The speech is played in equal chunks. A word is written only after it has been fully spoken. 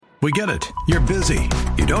We get it. You're busy.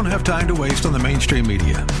 You don't have time to waste on the mainstream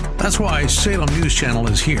media. That's why Salem News Channel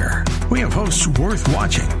is here. We have hosts worth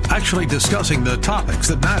watching, actually discussing the topics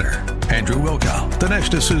that matter. Andrew Wilkow,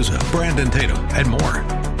 Dinesh D'Souza, Brandon Tatum, and more.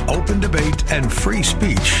 Open debate and free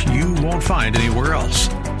speech you won't find anywhere else.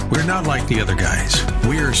 We're not like the other guys.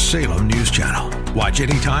 We're Salem News Channel. Watch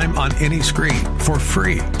anytime on any screen for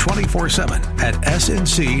free 24/7 at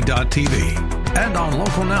snc.tv and on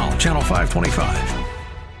Local Now, Channel 525.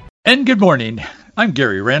 And good morning. I'm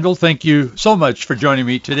Gary Randall. Thank you so much for joining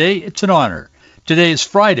me today. It's an honor. Today is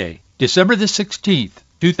Friday, December the 16th,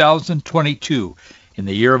 2022, in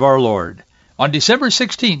the year of our Lord. On December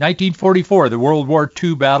 16, 1944, the World War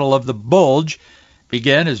II Battle of the Bulge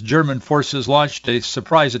began as German forces launched a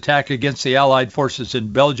surprise attack against the Allied forces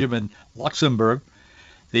in Belgium and Luxembourg.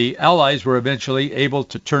 The Allies were eventually able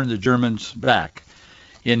to turn the Germans back.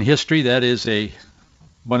 In history, that is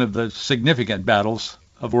one of the significant battles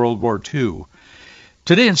of World War II.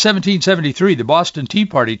 Today in 1773, the Boston Tea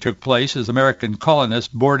Party took place as American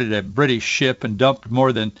colonists boarded a British ship and dumped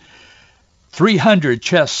more than 300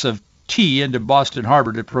 chests of tea into Boston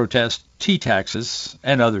Harbor to protest tea taxes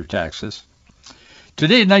and other taxes.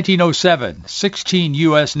 Today in 1907, 16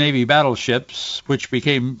 U.S. Navy battleships, which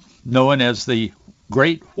became known as the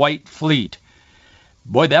Great White Fleet.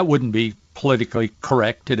 Boy, that wouldn't be politically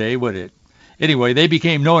correct today, would it? Anyway, they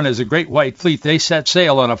became known as the Great White Fleet. They set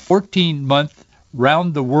sail on a 14-month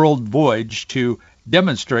round-the-world voyage to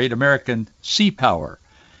demonstrate American sea power.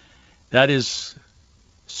 That is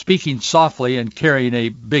speaking softly and carrying a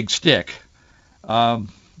big stick. I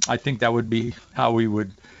think that would be how we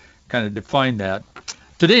would kind of define that.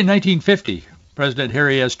 Today in 1950, President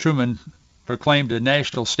Harry S. Truman proclaimed a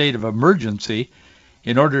national state of emergency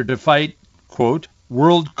in order to fight, quote,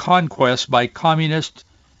 world conquest by communist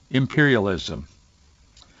imperialism.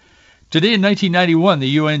 Today in 1991, the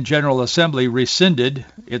UN General Assembly rescinded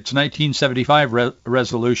its 1975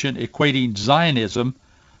 resolution equating Zionism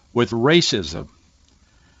with racism.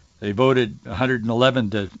 They voted 111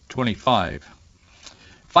 to 25.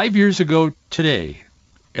 5 years ago today,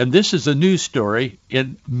 and this is a news story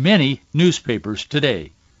in many newspapers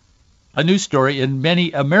today, a news story in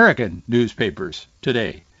many American newspapers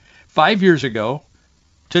today. 5 years ago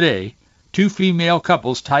today, two female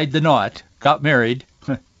couples tied the knot, got married,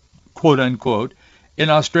 quote unquote, in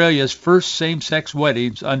Australia's first same-sex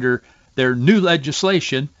weddings under their new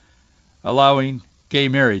legislation allowing gay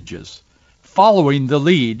marriages, following the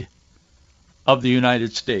lead of the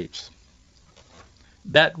United States.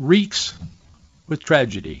 That reeks with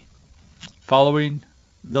tragedy, following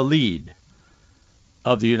the lead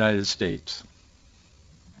of the United States.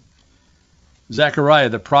 Zechariah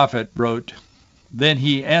the prophet wrote, "Then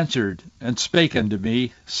he answered and spake unto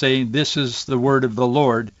me, saying, This is the word of the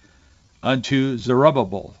Lord unto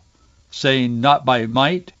Zerubbabel, saying, Not by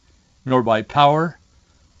might, nor by power,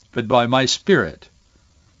 but by my Spirit,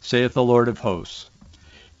 saith the Lord of hosts."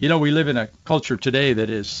 You know, we live in a culture today that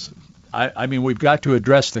is, I mean, we've got to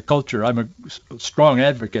address the culture. I'm a strong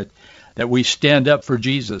advocate that we stand up for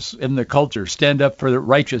Jesus in the culture, stand up for the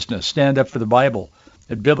righteousness, stand up for the Bible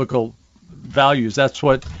and biblical values. That's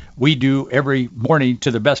what we do every morning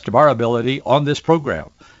to the best of our ability on this program.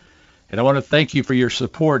 And I want to thank you for your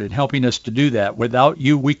support in helping us to do that. Without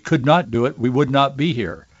you, we could not do it. We would not be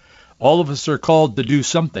here. All of us are called to do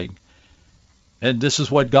something. And this is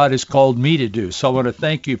what God has called me to do. So I want to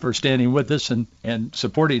thank you for standing with us and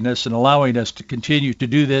supporting us and allowing us to continue to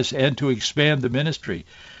do this and to expand the ministry.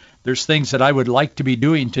 There's things that I would like to be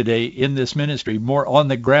doing today in this ministry, more on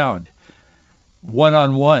the ground,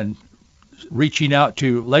 one-on-one, reaching out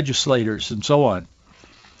to legislators and so on.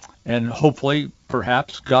 And hopefully,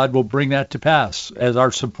 perhaps, God will bring that to pass as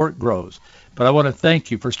our support grows. But I want to thank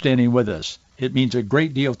you for standing with us. It means a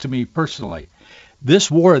great deal to me personally.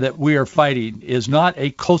 This war that we are fighting is not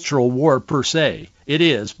a cultural war per se. It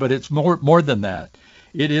is, but it's more than that.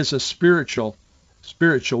 It is a spiritual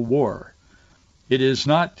war. It is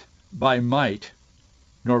not by might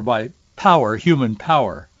nor by power, human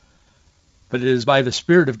power, but it is by the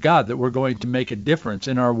Spirit of God that we're going to make a difference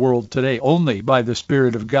in our world today, only by the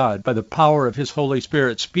Spirit of God, by the power of his Holy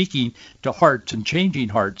Spirit speaking to hearts and changing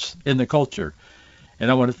hearts in the culture.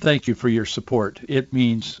 And I want to thank you for your support. It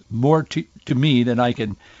means more to me than I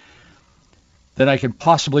can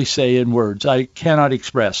possibly say in words. I cannot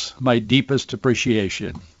express my deepest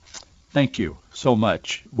appreciation. Thank you so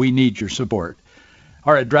much. We need your support.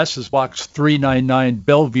 Our address is Box 399,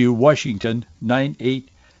 Bellevue, Washington,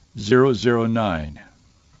 98009.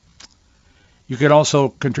 You can also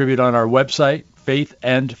contribute on our website,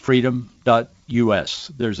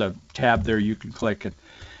 faithandfreedom.us. There's a tab there you can click and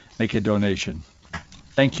make a donation.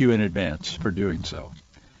 Thank you in advance for doing so.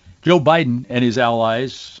 Joe Biden and his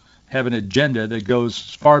allies have an agenda that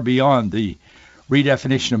goes far beyond the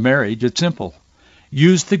redefinition of marriage. It's simple.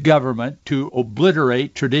 Use the government to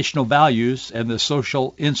obliterate traditional values and the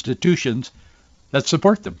social institutions that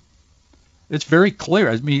support them. It's very clear.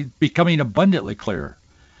 I mean, becoming abundantly clear.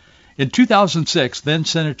 In 2006, then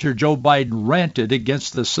Senator Joe Biden ranted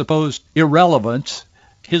against the supposed irrelevance,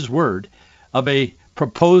 his word, of a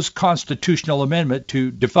proposed constitutional amendment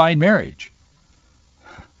to define marriage.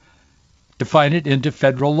 Define it into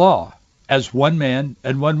federal law as one man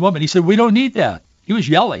and one woman. He said, we don't need that. He was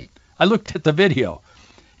yelling. I looked at the video.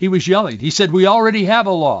 He was yelling. He said, we already have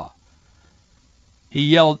a law. He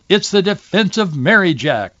yelled, it's the Defense of Marriage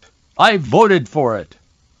Act. I voted for it.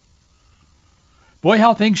 Boy,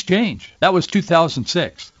 how things change. That was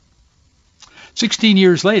 2006. 16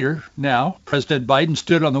 years later, now, President Biden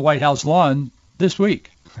stood on the White House lawn this week,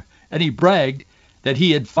 and he bragged that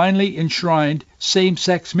he had finally enshrined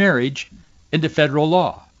same-sex marriage into federal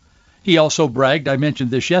law. He also bragged, I mentioned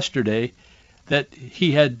this yesterday, that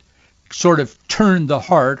he had sort of turned the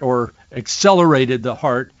heart or accelerated the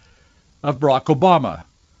heart of Barack Obama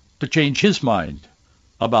to change his mind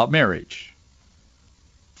about marriage.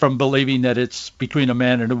 From believing that it's between a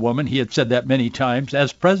man and a woman, he had said that many times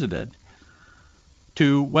as president,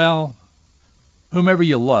 to, well, whomever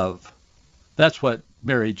you love, that's what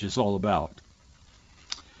marriage is all about.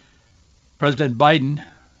 President Biden,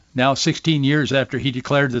 now 16 years after he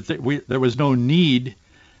declared that there was no need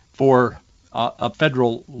for a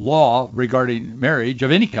federal law regarding marriage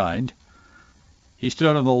of any kind, he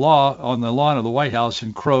stood on the lawn of the White House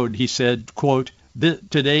and crowed. He said, quote,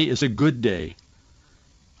 today is a good day.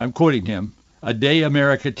 I'm quoting him. A day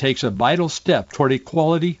America takes a vital step toward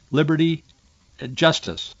equality, liberty, and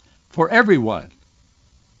justice for everyone.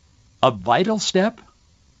 A vital step?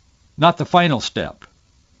 Not the final step.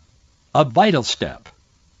 A vital step.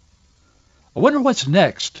 I wonder what's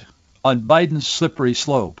next on Biden's slippery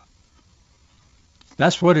slope.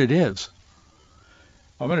 That's what it is.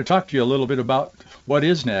 I'm going to talk to you a little bit about what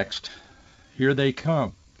is next. Here they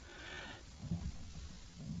come.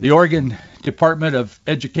 The Oregon Department of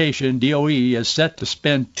Education, DOE, is set to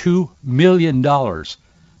spend $2 million on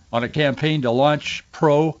a campaign to launch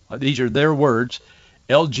these are their words,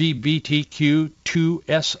 LGBTQ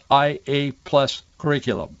 2SIA plus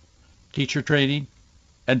curriculum, teacher training,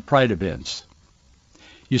 and pride events.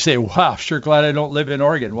 You say, wow, sure glad I don't live in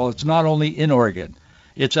Oregon. Well, it's not only in Oregon.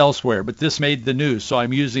 It's elsewhere, but this made the news, so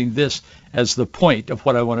I'm using this as the point of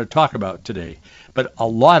what I want to talk about today. But a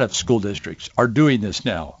lot of school districts are doing this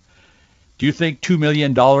now. Do you think $2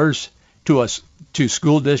 million to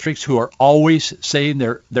school districts who are always saying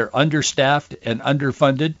they're understaffed and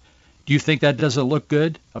underfunded, do you think that doesn't look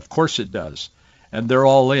good? Of course it does. And they're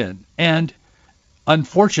all in. And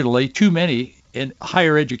unfortunately, too many in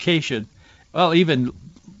higher education, well, even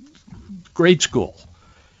grade school,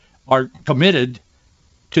 are committed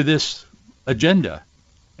to this agenda.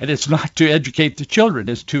 And it's not to educate the children,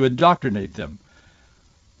 it's to indoctrinate them.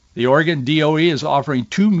 The Oregon DOE is offering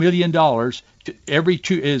 $2 million every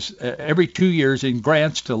 2 years in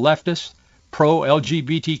grants to leftist,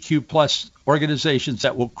 pro-LGBTQ plus organizations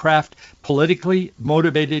that will craft politically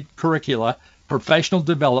motivated curricula, professional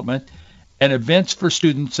development, and events for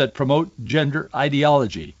students that promote gender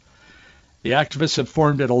ideology. The activists have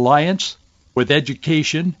formed an alliance with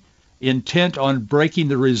education intent on breaking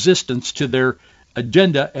the resistance to their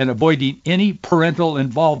agenda and avoiding any parental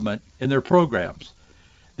involvement in their programs.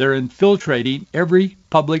 They're infiltrating every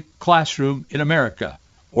public classroom in America.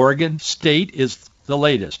 Oregon State is the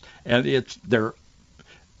latest, and it's their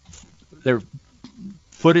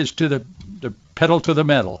foot is to the pedal to the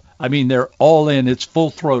metal. I mean, they're all in. It's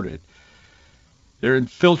full-throated. They're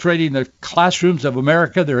infiltrating the classrooms of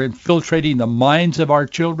America. They're infiltrating the minds of our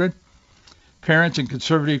children. Parents and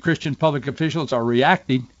conservative Christian public officials are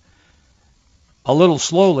reacting a little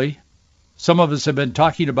slowly. Some of us have been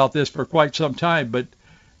talking about this for quite some time, but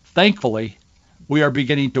thankfully, we are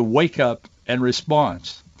beginning to wake up and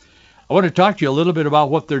respond. I want to talk to you a little bit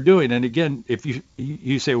about what they're doing. And again, if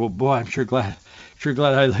you say, well, boy, I'm sure glad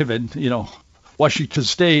I live in, Washington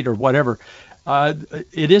State or whatever.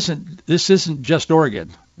 This isn't just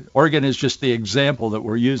Oregon. Oregon is just the example that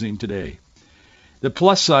we're using today. The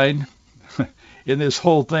plus sign in this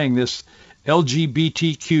whole thing, this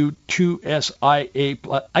LGBTQ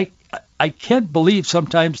 2SIA, I can't believe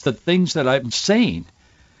sometimes the things that I'm saying.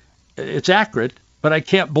 It's accurate, but I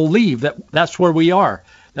can't believe that that's where we are.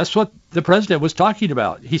 That's what the president was talking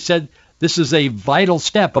about. He said this is a vital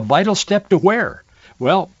step to where?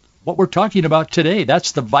 Well, what we're talking about today.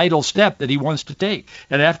 That's the vital step that he wants to take.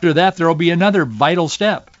 And after that, there will be another vital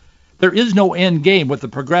step. There is no end game with the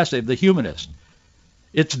progressive, the humanist.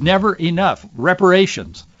 It's never enough.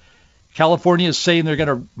 Reparations. California is saying they're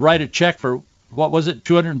going to write a check for, what was it,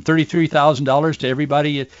 $233,000 to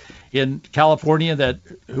everybody in California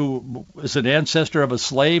who is an ancestor of a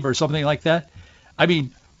slave or something like that. I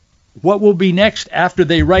mean, what will be next after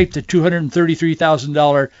they write the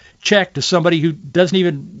 $233,000 check to somebody who doesn't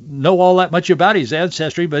even know all that much about his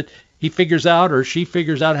ancestry, but he figures out or she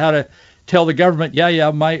figures out how to tell the government, I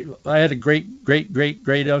had a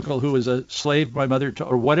great uncle who was a slave, my mother,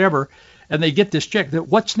 or whatever, and they get this check.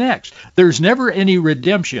 What's next? There's never any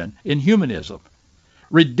redemption in humanism.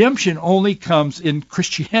 Redemption only comes in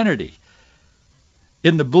Christianity,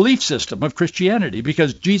 in the belief system of Christianity,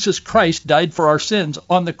 because Jesus Christ died for our sins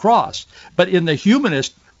on the cross. But in the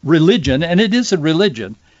humanist religion, and it is a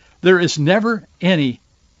religion, there is never any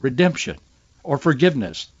redemption or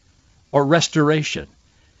forgiveness or restoration.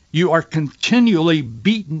 You are continually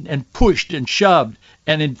beaten and pushed and shoved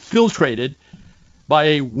and infiltrated by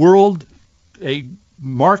a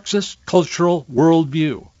Marxist cultural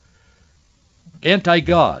worldview,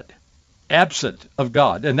 anti-God, absent of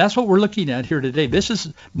God. And that's what we're looking at here today. This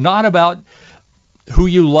is not about who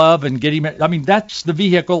you love and getting married. I mean, that's the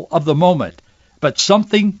vehicle of the moment. But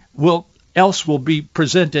something else will be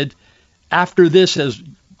presented after this has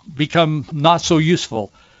become not so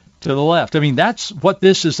useful to the left. I mean, that's what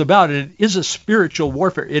this is about. It is a spiritual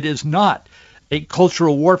warfare. It is not a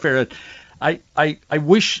cultural warfare. I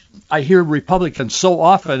wish I hear Republicans so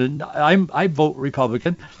often, and I vote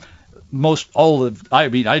Republican.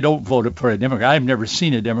 I don't vote for a Democrat. I've never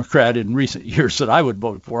seen a Democrat in recent years that I would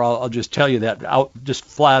vote for. I'll just tell you that just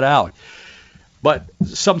flat out. But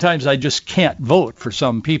sometimes I just can't vote for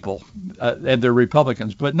some people, and they're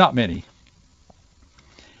Republicans, but not many.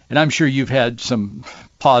 And I'm sure you've had some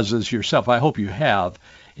pauses yourself. I hope you have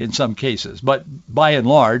in some cases. But by and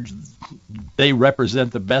large, they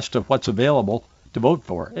represent the best of what's available to vote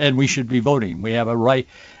for. And we should be voting. We have a right.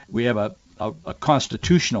 We have a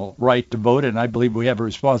constitutional right to vote, and I believe we have a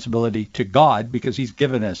responsibility to God because he's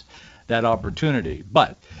given us that opportunity.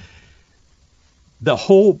 But the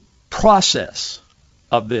whole process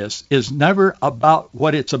of this is never about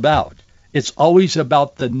what it's about. It's always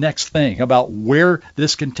about the next thing, about where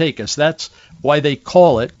this can take us. That's why they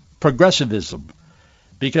call it progressivism,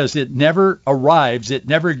 because it never arrives. It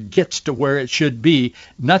never gets to where it should be.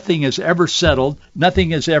 Nothing is ever settled.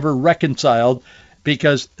 Nothing is ever reconciled,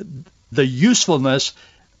 because the usefulness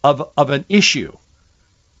of an issue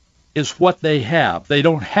is what they have. They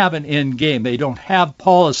don't have an end game. They don't have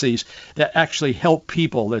policies that actually help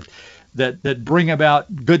people, that bring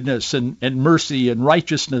about goodness and mercy and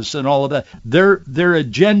righteousness and all of that. Their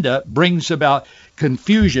agenda brings about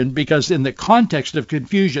confusion, because in the context of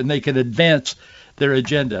confusion, they can advance their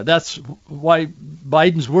agenda. That's why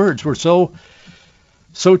Biden's words were so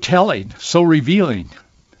telling, so revealing.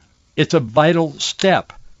 It's a vital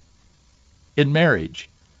step in marriage,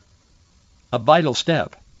 a vital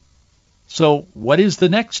step. So what is the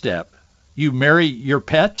next step? You marry your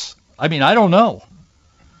pets? I mean, I don't know.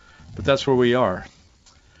 But that's where we are.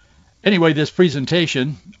 Anyway, this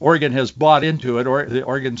presentation, Oregon has bought into it, or the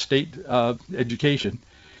Oregon State Education.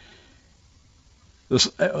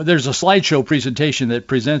 There's a slideshow presentation that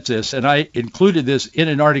presents this, and I included this in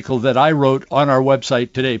an article that I wrote on our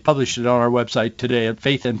website today, published it on our website today at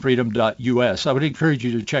faithandfreedom.us. I would encourage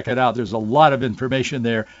you to check it out. There's a lot of information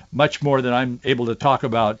there, much more than I'm able to talk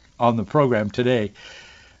about on the program today.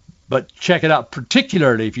 But check it out,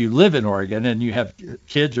 particularly if you live in Oregon and you have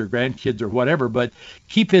kids or grandkids or whatever. But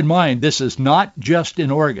keep in mind, this is not just in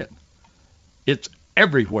Oregon. It's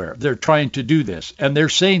everywhere. They're trying to do this, and they're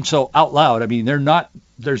saying so out loud. I mean,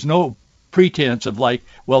 there's no pretense of like,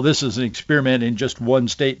 well, this is an experiment in just one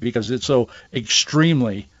state because it's so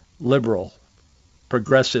extremely liberal,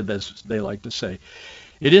 progressive, as they like to say.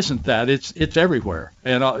 It isn't that. It's everywhere,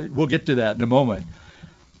 and we'll get to that in a moment.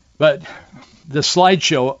 But the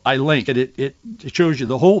slideshow I link, and it shows you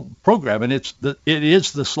the whole program, and it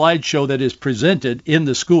is the slideshow that is presented in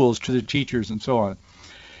the schools to the teachers and so on.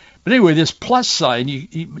 But anyway, this plus sign,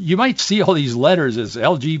 you might see all these letters as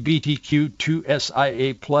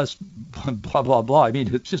LGBTQ2SIA plus, blah, blah, blah. I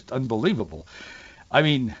mean, it's just unbelievable. I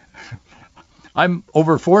mean, I'm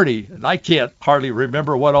over 40, and I can't hardly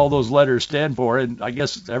remember what all those letters stand for, and I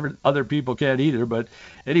guess other people can't either. But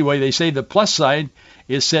anyway, they say the plus sign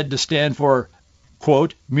is said to stand for,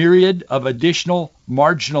 quote, myriad of additional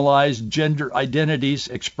marginalized gender identities,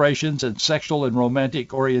 expressions, and sexual and romantic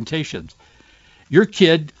orientations. Your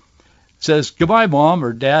kid says, "Goodbye, Mom,"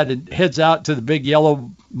 or Dad, and heads out to the big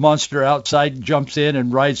yellow monster outside, jumps in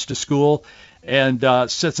and rides to school and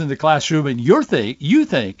sits in the classroom. And you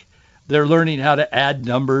think they're learning how to add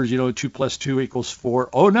numbers, 2 plus 2 equals 4.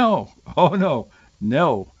 Oh,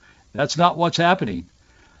 no. That's not what's happening.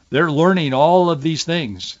 They're learning all of these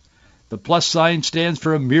things. The plus sign stands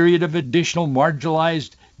for a myriad of additional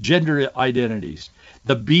marginalized gender identities.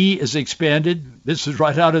 The B is expanded. This is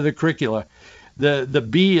right out of the curricula. The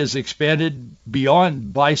B is expanded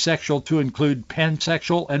beyond bisexual to include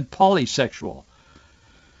pansexual and polysexual.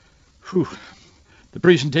 Whew. The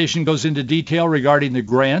presentation goes into detail regarding the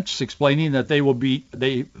grants, explaining that they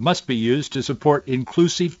must be used to support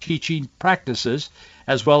inclusive teaching practices,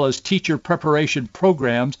 as well as teacher preparation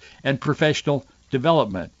programs and professional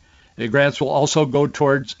development. The grants will also go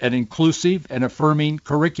towards an inclusive and affirming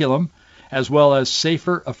curriculum, as well as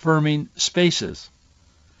safer, affirming spaces.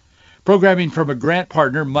 Programming from a grant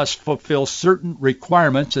partner must fulfill certain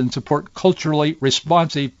requirements and support culturally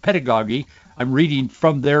responsive pedagogy. I'm reading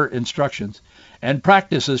from their instructions. And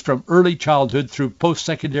practices from early childhood through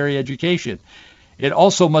post-secondary education. It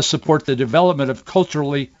also must support the development of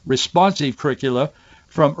culturally responsive curricula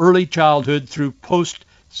from early childhood through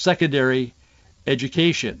post-secondary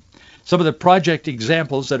education. Some of the project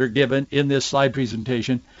examples that are given in this slide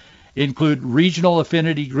presentation include regional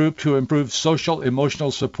affinity group to improve social emotional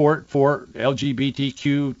support for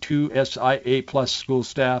LGBTQ2SIA plus school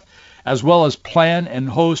staff, as well as plan and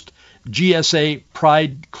host GSA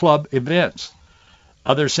Pride Club events.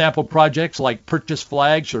 Other sample projects like purchase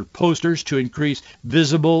flags or posters to increase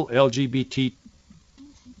visible LGBTQ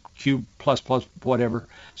plus whatever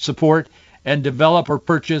support, and develop or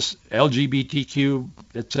purchase LGBTQ,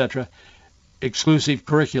 etc. exclusive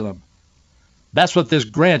curriculum. That's what this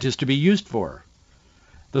grant is to be used for.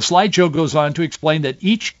 The slideshow goes on to explain that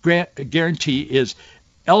each grant guarantee is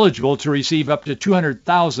eligible to receive up to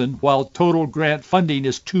 $200,000, while total grant funding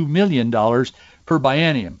is $2 million per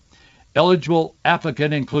biennium. Eligible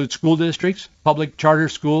applicant includes school districts, public charter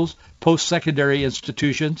schools, post-secondary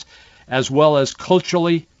institutions, as well as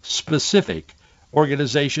culturally specific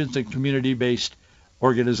organizations and community-based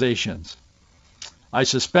organizations. I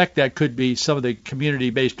suspect that could be some of the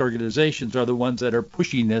community-based organizations are the ones that are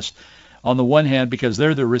pushing this. On the one hand, because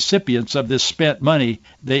they're the recipients of this spent money,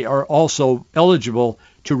 they are also eligible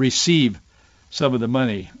to receive some of the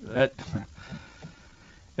money.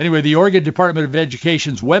 Anyway, the Oregon Department of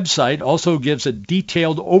Education's website also gives a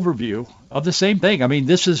detailed overview of the same thing. I mean,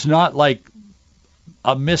 this is not like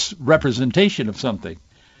a misrepresentation of something.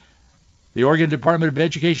 The Oregon Department of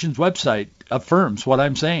Education's website affirms what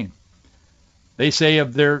I'm saying. They say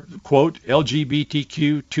of their, quote,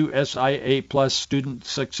 LGBTQ2SIA plus student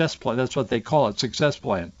success plan, that's what they call it, success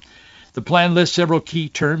plan. The plan lists several key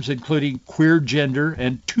terms, including queer gender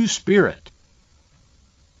and two-spirit.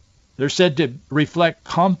 They're said to reflect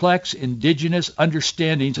complex indigenous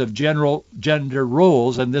understandings of general gender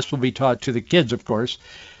roles, and this will be taught to the kids, of course,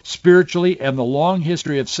 spiritually, and the long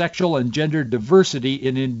history of sexual and gender diversity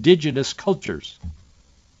in indigenous cultures.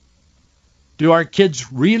 Do our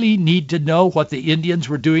kids really need to know what the Indians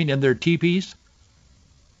were doing in their teepees?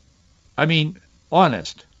 I mean,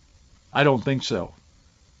 honest, I don't think so.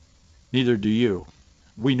 Neither do you.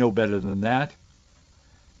 We know better than that.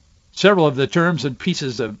 Several of the terms and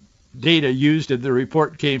pieces of data used in the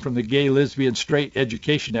report came from the Gay, Lesbian, Straight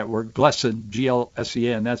Education Network, GLSEN,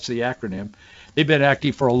 G-L-S-E-N, that's the acronym. They've been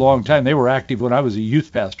active for a long time. They were active when I was a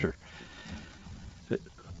youth pastor.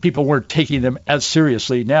 People weren't taking them as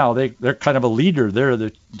seriously now. They're kind of a leader. They're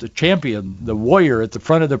the champion, the warrior at the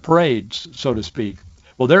front of the parades, so to speak.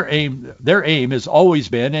 Well, their aim has always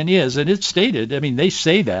been and is, and it's stated. I mean, they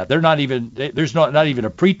say that. They're not even, there's not even a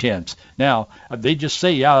pretense now. They just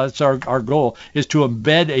say, yeah, that's our goal, is to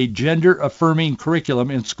embed a gender-affirming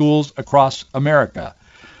curriculum in schools across America.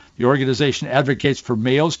 The organization advocates for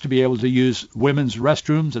males to be able to use women's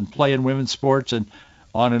restrooms and play in women's sports, and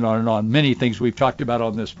on and on and on. Many things we've talked about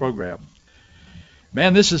on this program.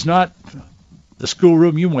 Man, this is not the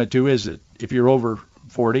schoolroom you went to, is it? If you're over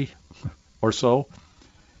 40 or so.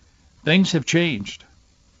 Things have changed.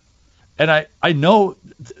 And I know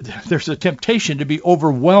there's a temptation to be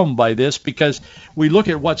overwhelmed by this, because we look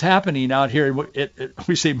at what's happening out here and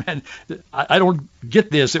we say, man, I don't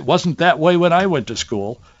get this. It wasn't that way when I went to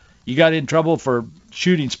school. You got in trouble for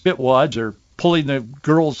shooting spitwads or pulling the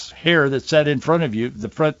girl's hair that sat in front of you,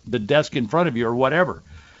 the desk in front of you, or whatever.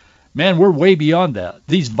 Man, we're way beyond that.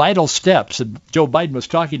 These vital steps that Joe Biden was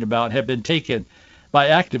talking about have been taken by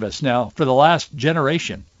activists now for the last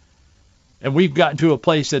generation. And we've gotten to a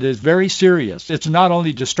place that is very serious. It's not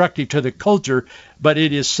only destructive to the culture, but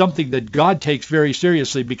it is something that God takes very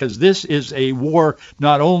seriously, because this is a war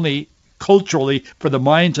not only culturally for the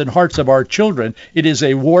minds and hearts of our children, it is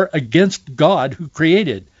a war against God who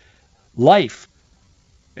created life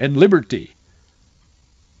and liberty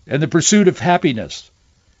and the pursuit of happiness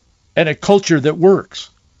and a culture that works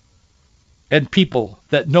and people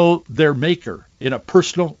that know their Maker in a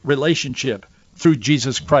personal relationship through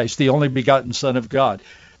Jesus Christ, the only begotten Son of God.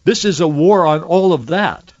 This is a war on all of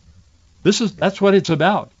that. That's what it's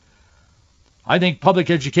about. I think public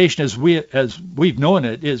education as we've known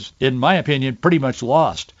it is, in my opinion, pretty much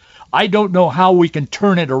lost. I don't know how we can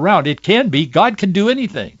turn it around. It can be. God can do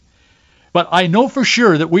anything. But I know for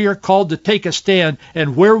sure that we are called to take a stand,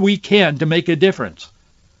 and where we can, to make a difference.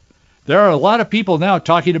 There are a lot of people now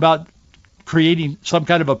talking about creating some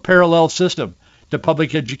kind of a parallel system to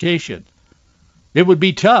public education. It would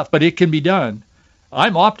be tough, but it can be done.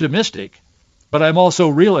 I'm optimistic, but I'm also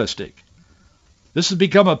realistic. This has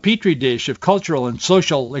become a petri dish of cultural and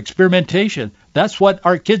social experimentation. That's what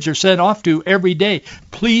our kids are sent off to every day.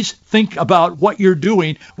 Please think about what you're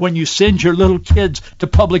doing when you send your little kids to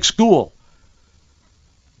public school.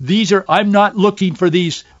 I'm not looking for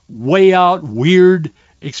these way out, weird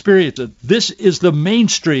experiences. This is the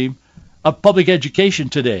mainstream of public education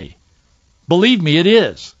today. Believe me, it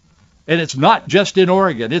is. And it's not just in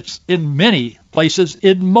Oregon. It's in many places,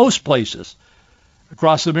 in most places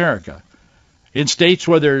across America. In states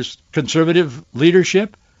where there's conservative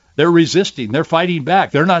leadership, they're resisting. They're fighting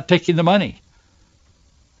back. They're not taking the money.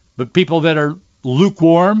 But people that are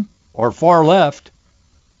lukewarm or far left,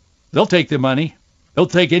 they'll take the money. They'll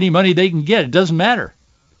take any money they can get. It doesn't matter.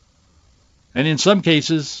 And in some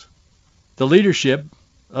cases, the leadership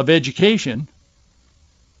of education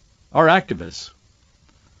are activists.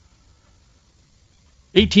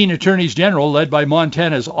 18 attorneys general, led by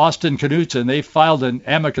Montana's Austin Knudsen, they filed an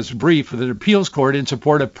amicus brief with an appeals court in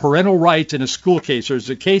support of parental rights in a school case. There's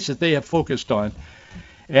a case that they have focused on,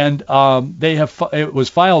 and it was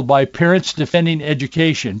filed by Parents Defending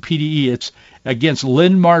Education, PDE. It's against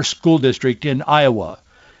Linn-Mar School District in Iowa,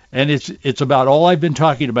 and it's about all I've been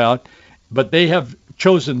talking about. But they have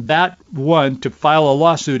chosen that one to file a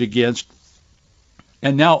lawsuit against,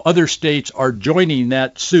 and now other states are joining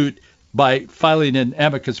that suit by filing an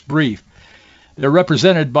amicus brief. They're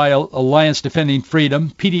represented by Alliance Defending Freedom.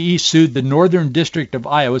 PDE sued the Northern District of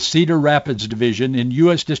Iowa Cedar Rapids Division in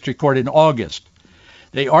U.S. District Court in August.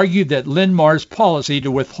 They argued that Linn-Mar's policy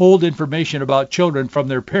to withhold information about children from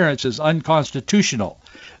their parents is unconstitutional.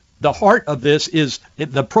 The heart of this is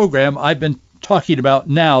the program I've been talking about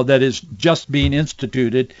now that is just being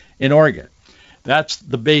instituted in Oregon. That's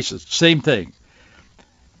the basis. Same thing.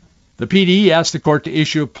 The PDE asked the court to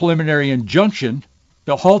issue a preliminary injunction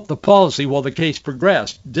to halt the policy while the case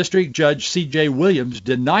progressed. District Judge C.J. Williams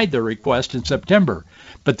denied the request in September,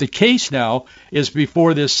 but the case now is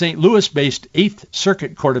before this St. Louis-based 8th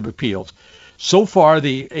Circuit Court of Appeals. So far,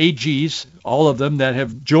 the AGs, all of them that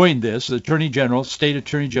have joined this, the Attorney General, State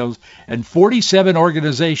Attorney Generals, and 47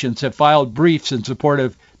 organizations have filed briefs in support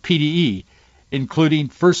of PDE, including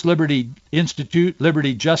First Liberty Institute,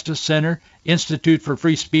 Liberty Justice Center, Institute for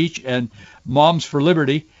Free Speech, and Moms for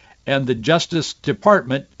Liberty, and the Justice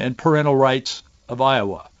Department and Parental Rights of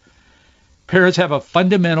Iowa. Parents have a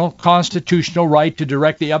fundamental constitutional right to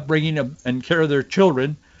direct the upbringing and care of their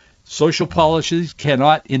children. Social policies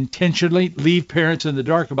cannot intentionally leave parents in the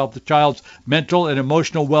dark about the child's mental and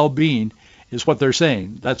emotional well-being, is what they're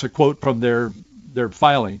saying. That's a quote from their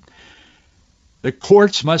filing. The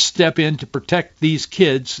courts must step in to protect these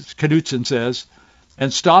kids, Knudsen says,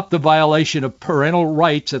 and stop the violation of parental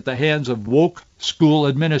rights at the hands of woke school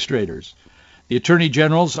administrators. The attorney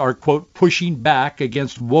generals are, quote, pushing back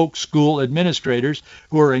against woke school administrators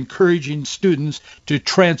who are encouraging students to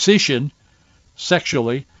transition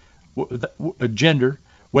sexually, gender,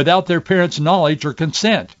 without their parents' knowledge or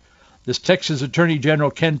consent. This Texas Attorney General,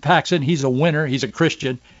 Ken Paxton, he's a winner. He's a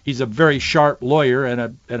Christian. He's a very sharp lawyer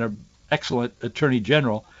and a excellent attorney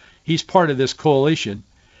general. He's part of this coalition.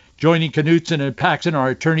 Joining Knudsen and Paxton are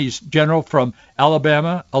attorneys general from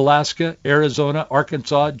Alabama, Alaska, Arizona,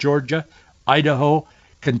 Arkansas, Georgia, Idaho,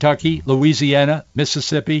 Kentucky, Louisiana,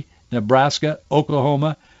 Mississippi, Nebraska,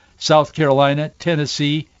 Oklahoma, South Carolina,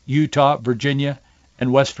 Tennessee, Utah, Virginia,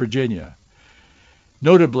 and West Virginia.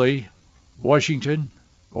 Notably, Washington,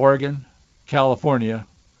 Oregon, California,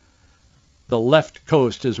 the left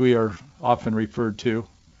coast, as we are often referred to,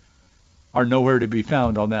 are nowhere to be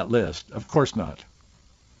found on that list. Of course not.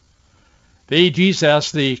 The AGs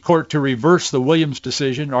asked the court to reverse the Williams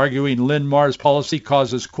decision, arguing Linn-Mar's policy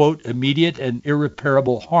causes, quote, immediate and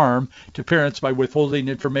irreparable harm to parents by withholding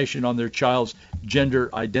information on their child's gender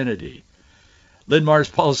identity. Linn-Mar's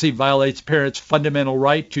policy violates parents' fundamental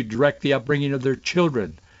right to direct the upbringing of their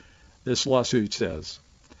children, this lawsuit says.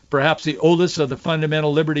 Perhaps the oldest of the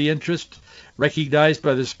fundamental liberty interests recognized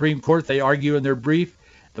by the Supreme Court, they argue in their brief,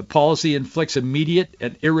 the policy inflicts immediate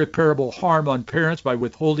and irreparable harm on parents by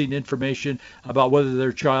withholding information about whether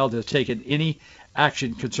their child has taken any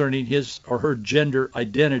action concerning his or her gender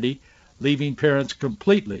identity, leaving parents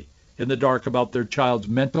completely in the dark about their child's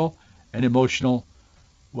mental and emotional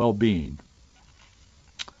well-being.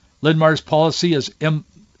 Linn-Mar's policy is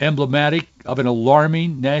emblematic of an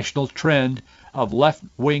alarming national trend of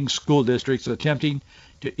left-wing school districts attempting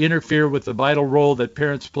to interfere with the vital role that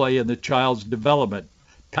parents play in the child's development,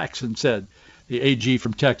 Paxson said, the AG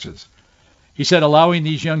from Texas. He said allowing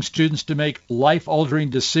these young students to make life-altering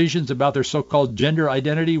decisions about their so-called gender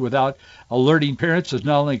identity without alerting parents is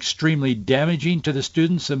not only extremely damaging to the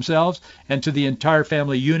students themselves and to the entire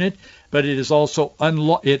family unit, but it also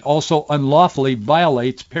unlawfully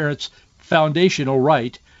violates parents' foundational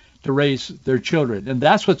right to raise their children. And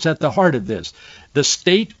that's what's at the heart of this. The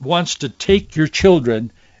state wants to take your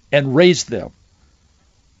children and raise them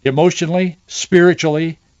emotionally,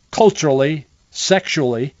 spiritually, culturally,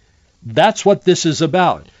 sexually. That's what this is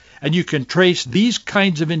about. And you can trace these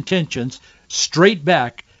kinds of intentions straight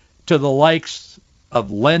back to the likes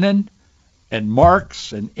of Lenin and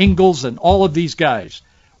Marx and Engels and all of these guys.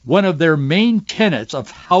 One of their main tenets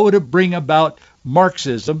of how to bring about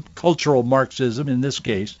Marxism, cultural Marxism in this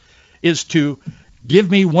case, is to give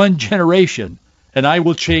me one generation and I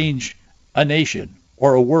will change a nation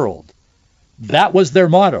or a world. That was their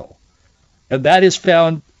motto. And that is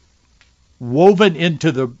found woven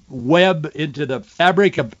into the web, into the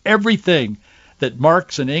fabric of everything that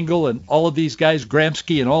Marx and Engels and all of these guys,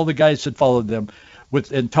 Gramsci and all the guys that followed them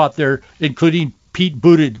with and taught their, including Pete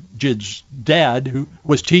Buttigieg's dad, who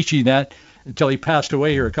was teaching that until he passed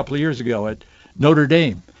away here a couple of years ago at Notre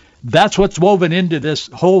Dame. That's what's woven into this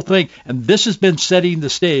whole thing. And this has been setting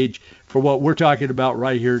the stage for what we're talking about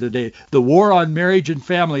right here today. The war on marriage and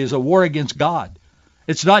family is a war against God.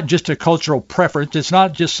 It's not just a cultural preference. It's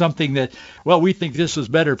not just something that, well, we think this is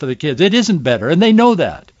better for the kids. It isn't better, and they know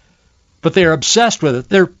that. But they're obsessed with it.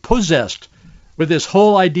 They're possessed with this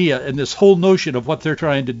whole idea and this whole notion of what they're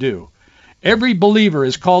trying to do. Every believer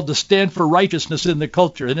is called to stand for righteousness in the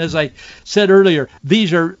culture. And as I said earlier,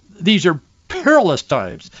 these are perilous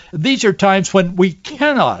times. These are times when we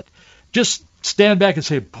cannot just stand back and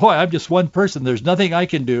say, boy, I'm just one person. There's nothing I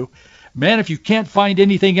can do. Man, if you can't find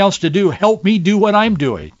anything else to do, help me do what I'm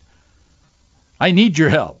doing. I need your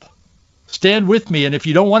help. Stand with me. And if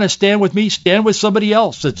you don't want to stand with me, stand with somebody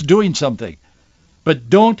else that's doing something. But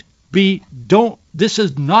this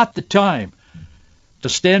is not the time to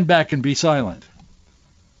stand back and be silent.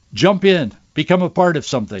 Jump in, become a part of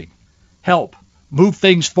something, help, move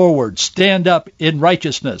things forward, stand up in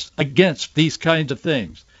righteousness against these kinds of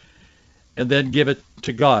things, and then give it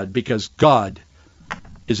to God, because God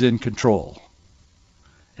is in control,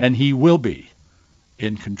 and he will be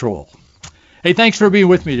in control. Hey, thanks for being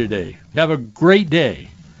with me today. Have a great day.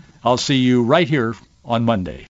 I'll see you right here on Monday.